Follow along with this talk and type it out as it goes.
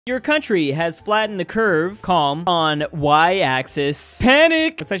Your country has flattened the curve, calm, on Y-axis.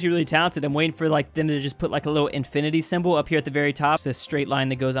 Panic! It's actually really talented. I'm waiting for like them to just put like a little infinity symbol up here at the very top. It's a straight line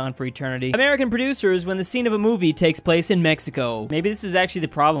that goes on for eternity. American producers when the scene of a movie takes place in Mexico. Maybe this is actually the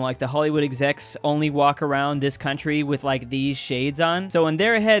problem. Like the Hollywood execs only walk around this country with like these shades on. So in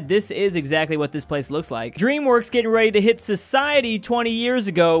their head, this is exactly what this place looks like. DreamWorks getting ready to hit society 20 years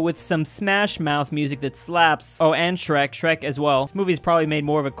ago with some Smash Mouth music that slaps. Oh, and Shrek as well. This movie's probably made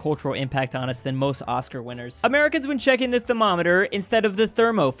more of a cultural impact on us than most Oscar winners. Americans when checking the thermometer instead of the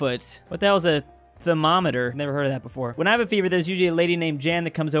thermofoot. What the hell is a thermometer? Never heard of that before. When I have a fever, there's usually a lady named Jan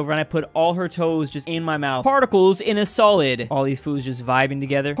that comes over and I put all her toes just in my mouth. Particles in a solid. All these foods just vibing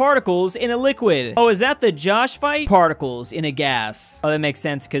together. Particles in a liquid. Oh, is that the Josh fight? Particles in a gas. Oh, that makes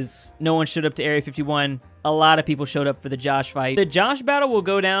sense because no one showed up to Area 51. A lot of people showed up for the Josh fight. The Josh battle will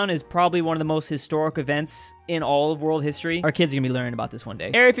go down as probably one of the most historic events in all of world history. Our kids are gonna be learning about this one day.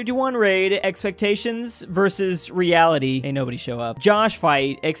 Area 51 raid, expectations versus reality. Ain't nobody show up. Josh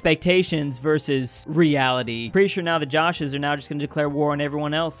fight, expectations versus reality. Pretty sure now the Joshes are now just gonna declare war on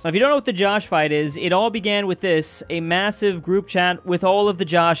everyone else. Now, if you don't know what the Josh fight is, it all began with this, a massive group chat with all of the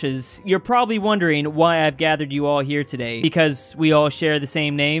Joshes. You're probably wondering why I've gathered you all here today. Because we all share the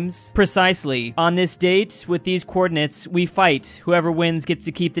same names? Precisely. On this date, with these coordinates, we fight. Whoever wins gets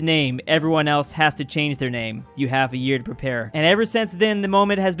to keep the name. Everyone else has to change their name. You have a year to prepare. And ever since then, the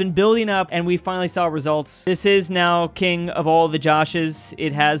moment has been building up and we finally saw results. This is now king of all the Joshes.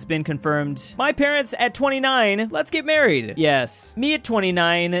 It has been confirmed. My parents at 29, let's get married. Yes. Me at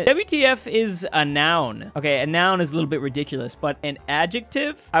 29, WTF is a noun. Okay, a noun is a little bit ridiculous, but an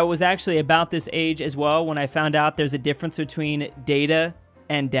adjective? I was actually about this age as well when I found out there's a difference between data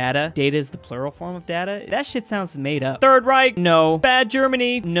and data. Data is the plural form of data. That shit sounds made up. Third Reich? No. Bad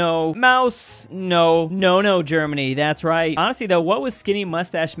Germany? No. Mouse? No. No, Germany. That's right. Honestly, though, what was Skinny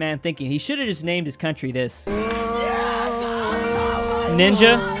Mustache Man thinking? He should have just named his country this.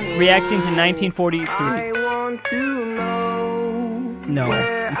 Ninja reacting to 1943. No,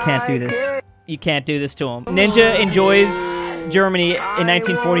 you can't do this. You can't do this to him. Ninja enjoys Germany in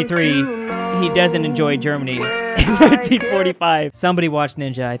 1943. He doesn't enjoy Germany in 1945. Somebody watch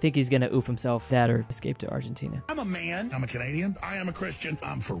Ninja. I think he's gonna oof himself. That or escape to Argentina. I'm a man. I'm a Canadian. I am a Christian.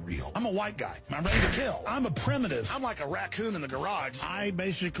 I'm for real. I'm a white guy. I'm ready to kill. I'm a primitive. I'm like a raccoon in the garage. I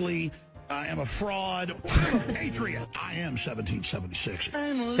basically am a fraud. I'm a patriot. I am 1776.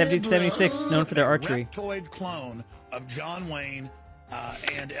 1776, known for their archery. Reptoid clone of John Wayne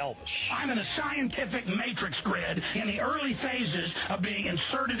and Elvis. I'm in a scientific matrix grid in the early phases of being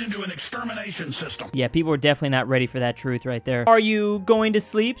inserted into an extermination system. Yeah, people are definitely not ready for that truth right there. Are you going to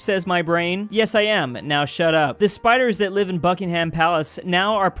sleep, says my brain? Yes, I am. Now shut up. The spiders that live in Buckingham Palace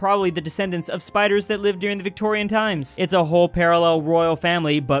now are probably the descendants of spiders that lived during the Victorian times. It's a whole parallel royal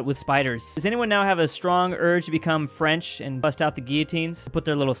family, but with spiders. Does anyone now have a strong urge to become French and bust out the guillotines? Put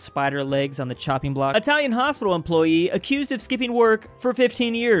their little spider legs on the chopping block? Italian hospital employee accused of skipping work for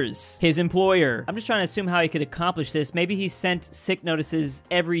 15 years. His employer. I'm just trying to assume how he could accomplish this. Maybe he sent sick notices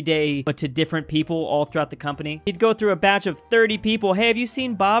every day, but to different people all throughout the company. He'd go through a batch of 30 people. Hey, have you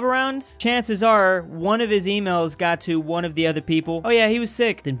seen Bob around? Chances are one of his emails got to one of the other people. Oh yeah, he was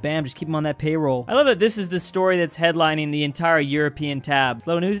sick. Then bam, just keep him on that payroll. I love that this is the story that's headlining the entire European tab.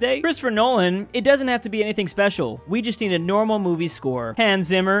 Slow news day? Christopher Nolan, it doesn't have to be anything special. We just need a normal movie score. Hans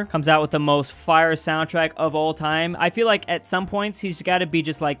Zimmer comes out with the most fire soundtrack of all time. I feel like at some points he's got to be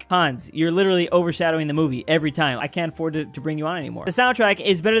just like, Hans, you're literally overshadowing the movie every time. I can't afford to bring you on anymore. The soundtrack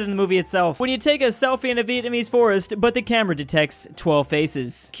is better than the movie itself. When you take a selfie in a Vietnamese forest, but the camera detects 12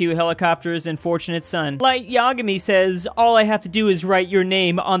 faces. Cue helicopters and Fortunate Son. Light Yagami says, all I have to do is write your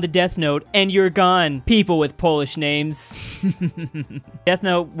name on the Death Note and you're gone. People with Polish names. Death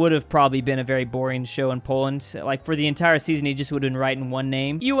Note would have probably been a very boring show in Poland. Like for the entire season, he just would have been writing one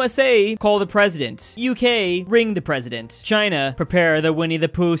name. USA, call the president. UK, ring the president. China, prepare the Winnie the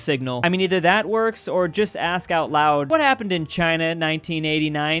Pooh signal. I mean, either that works or just ask out loud, what happened in China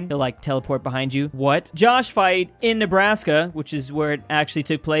 1989? He'll like teleport behind you. What? Josh fight in Nebraska, which is where it actually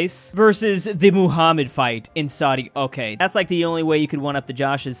took place, versus the Muhammad fight in Saudi. Okay, that's like the only way you could one-up the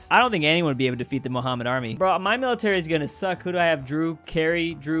Joshes. I don't think anyone would be able to defeat the Muhammad army. Bro, my military is gonna suck. Who do I have? Drew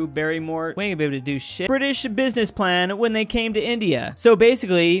Carey, Drew Barrymore. We ain't gonna be able to do shit. British business plan when they came to India. So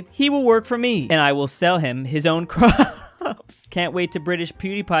basically, he will work for me, and I will sell him his own crop. drops. Can't wait till British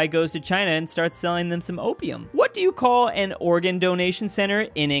PewDiePie goes to China and starts selling them some opium. What do you call an organ donation center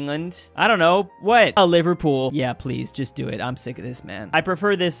in England? I don't know. What? A Liverpool. Yeah, please, just do it. I'm sick of this, man. I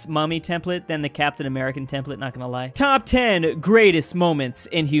prefer this mummy template than the Captain American template, not gonna lie. Top 10 greatest moments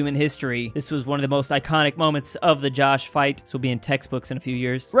in human history. This was one of the most iconic moments of the Josh fight. This will be in textbooks in a few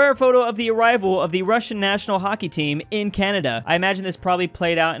years. Rare photo of the arrival of the Russian national hockey team in Canada. I imagine this probably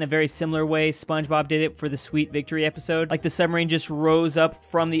played out in a very similar way SpongeBob did it for the Sweet Victory episode. Like the submarine just rose up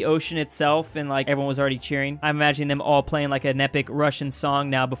from the ocean itself and like everyone was already cheering. I'm imagining them all playing like an epic Russian song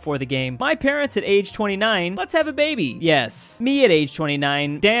now before the game. My parents at age 29, let's have a baby. Yes. Me at age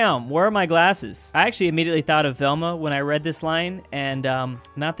 29, damn, where are my glasses? I actually immediately thought of Velma when I read this line, and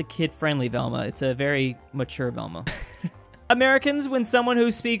not the kid-friendly Velma. It's a very mature Velma. Americans, when someone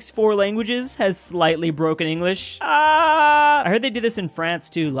who speaks 4 languages has slightly broken English. I heard they do this in France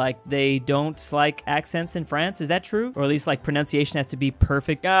too, like they don't like accents in France. Is that true? Or at least like pronunciation has to be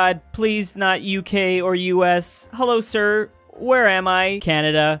perfect. God, please not UK or US. Hello, sir. Where am I?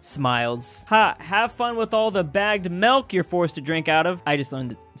 Canada. Smiles. Ha, have fun with all the bagged milk you're forced to drink out of. I just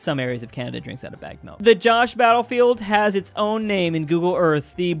learned that some areas of Canada drinks out of bagged milk. The Josh battlefield has its own name in Google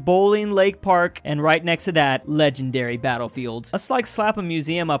Earth. The Bowling Lake Park, and right next to that, legendary battlefield. Let's like slap a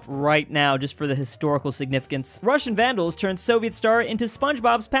museum up right now just for the historical significance. Russian vandals turned Soviet star into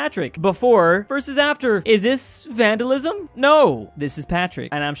SpongeBob's Patrick. Before versus after. Is this vandalism? No, this is Patrick.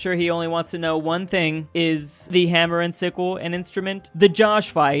 And I'm sure he only wants to know one thing. Is the hammer and sickle an instrument? The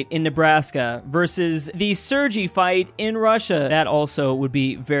Josh fight in Nebraska versus the Sergey fight in Russia. That also would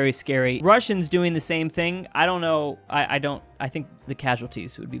be very scary. Russians doing the same thing. I don't know. I think the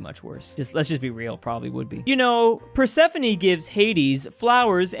casualties would be much worse. Let's just be real, probably would be. You know, Persephone gives Hades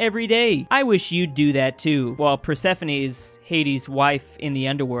flowers every day. I wish you'd do that too. Well, Persephone is Hades' wife in the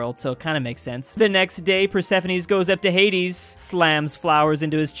underworld, so it kind of makes sense. The next day, Persephone goes up to Hades, slams flowers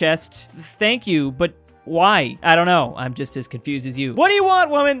into his chest. Thank you, but why? I don't know. I'm just as confused as you. What do you want,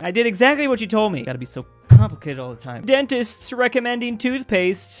 woman? I did exactly what you told me. Gotta be so complicated all the time. Dentists recommending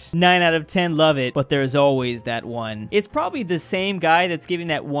toothpaste. 9 out of 10 love it, but there's always that one. It's probably the same guy that's giving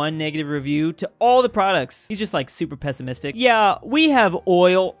that one negative review to all the products. He's just like super pessimistic. Yeah, we have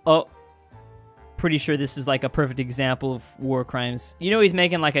oil. Oh. Pretty sure this is like a perfect example of war crimes. You know he's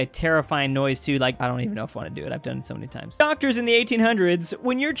making like a terrifying noise too, like I don't even know if I want to do it. I've done it so many times. Doctors in the 1800s,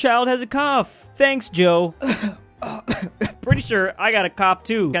 when your child has a cough. Thanks, Joe. Pretty sure I got a cough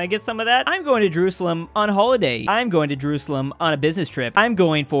too. Can I get some of that? I'm going to Jerusalem on holiday. I'm going to Jerusalem on a business trip. I'm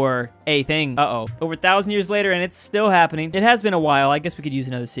going for a thing. Uh-oh. Over 1,000 years later and it's still happening. It has been a while. I guess we could use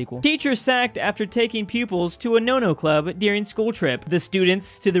another sequel. Teacher sacked after taking pupils to a no-no club during school trip. The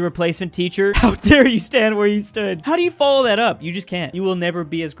students to the replacement teacher. How dare you stand where you stood? How do you follow that up? You just can't. You will never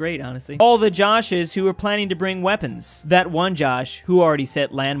be as great, honestly. All the Joshes who were planning to bring weapons. That one Josh who already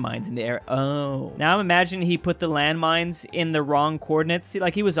set landmines in the air. Oh. Now I'm imagining he put the landmines in the wrong coordinates. See,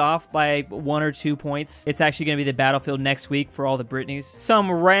 like he was off by 1 or 2 points. It's actually gonna be the battlefield next week for all the Britneys.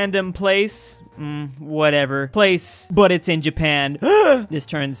 Some random place. Whatever. Place, but it's in Japan. This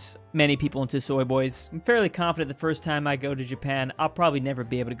turns many people into soy boys. I'm fairly confident the first time I go to Japan, I'll probably never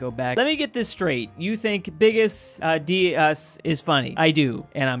be able to go back. Let me get this straight. You think biggest D-us is funny. I do,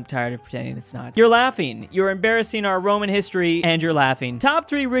 and I'm tired of pretending it's not. You're laughing. You're embarrassing our Roman history, and you're laughing. Top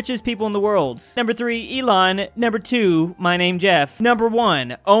 3 richest people in the world. Number 3, Elon. Number 2, my name Jeff. Number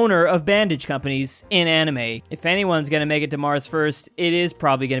 1, owner of bandage companies in anime. If anyone's gonna make it to Mars first, it is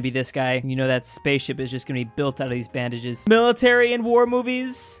probably gonna be this guy. You know that spaceship is just gonna be built out of these bandages. Military in war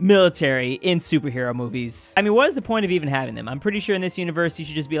movies. Military in superhero movies. I mean, what is the point of even having them? I'm pretty sure in this universe you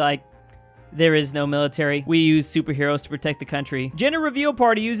should just be like, there is no military. We use superheroes to protect the country. Gender reveal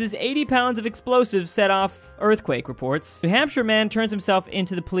party uses 80 pounds of explosives set off earthquake reports. New Hampshire man turns himself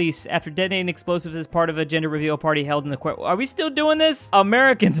into the police after detonating explosives as part of a gender reveal party held in the court. Are we still doing this?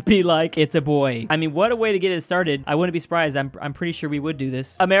 Americans be like, it's a boy. I mean, what a way to get it started. I wouldn't be surprised. I'm pretty sure we would do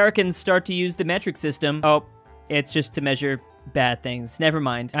this. Americans start to use the metric system. Oh, it's just to measure bad things. Never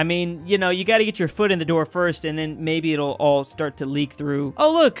mind. I mean, you know, you gotta get your foot in the door first and then maybe it'll all start to leak through.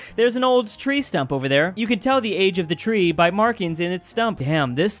 Oh look, there's an old tree stump over there. You can tell the age of the tree by markings in its stump.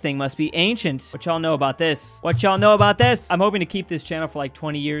 Damn, this thing must be ancient. What y'all know about this? What y'all know about this? I'm hoping to keep this channel for like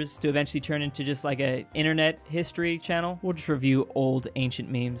 20 years to eventually turn into just like a internet history channel. We'll just review old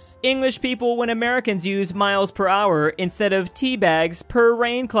ancient memes. English people when Americans use miles per hour instead of tea bags per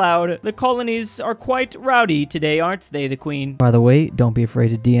rain cloud. The colonies are quite rowdy today, aren't they, the queen? painting. By the way, don't be afraid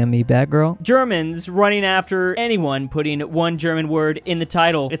to DM me back, girl. Germans running after anyone putting one German word in the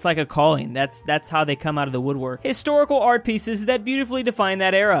title. It's like a calling. That's how they come out of the woodwork. Historical art pieces that beautifully define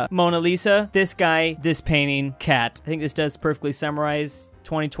that era. Mona Lisa, this guy, this painting, cat. I think this does perfectly summarize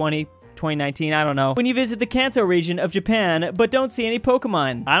 2020. 2019, I don't know. When you visit the Kanto region of Japan, but don't see any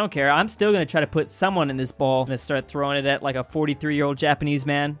Pokemon. I don't care. I'm still gonna try to put someone in this ball. I'm gonna start throwing it at like a 43-year-old Japanese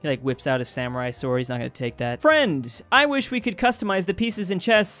man. He like whips out his samurai sword. He's not gonna take that. Friend, I wish we could customize the pieces in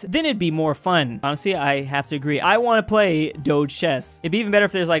chess. Then it'd be more fun. Honestly, I have to agree. I want to play Doge chess. It'd be even better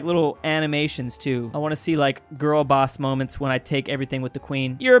if there's like little animations too. I want to see like girl boss moments when I take everything with the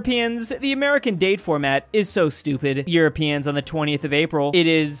queen. Europeans, the American date format is so stupid. Europeans on the 20th of April. It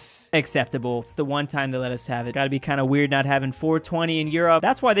is acceptable. It's the one time they let us have it. Gotta be kind of weird not having 420 in Europe.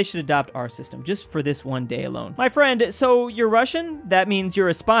 That's why they should adopt our system, just for this one day alone. My friend, so you're Russian? That means you're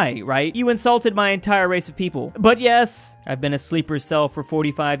a spy, right? You insulted my entire race of people. But yes, I've been a sleeper cell for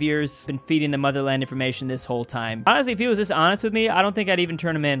 45 years, been feeding the motherland information this whole time. Honestly, if he was this honest with me, I don't think I'd even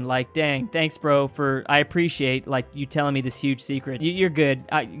turn him in. Like, dang, thanks, bro, I appreciate, like, you telling me this huge secret. You're good.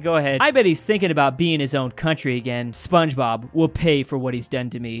 Go ahead. I bet he's thinking about being his own country again. SpongeBob will pay for what he's done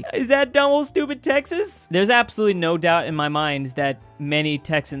to me. Is that dumb old stupid Texas? There's absolutely no doubt in my mind that many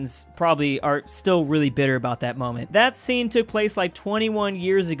Texans probably are still really bitter about that moment. That scene took place like 21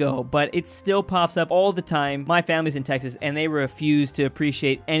 years ago, but it still pops up all the time. My family's in Texas, and they refuse to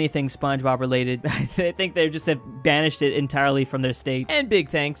appreciate anything SpongeBob related. I think they just have banished it entirely from their state. And big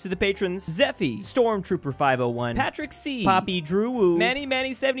thanks to the patrons: Zeffi, Stormtrooper 501, Patrick C, Poppy Drew Woo,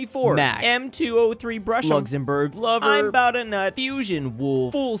 Manny 74, Mac, M203 BrushEm, LuxembourgLover, I'm About a Nut,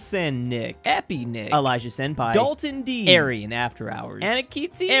 FusionWolf, Full Send Nick, EpiNick, Elijah Senpai, Dalton D, AryanAfterHours,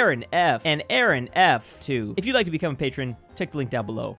 Anikyte, Aaron F, and Aaron F2. If you'd like to become a patron, check the link down below.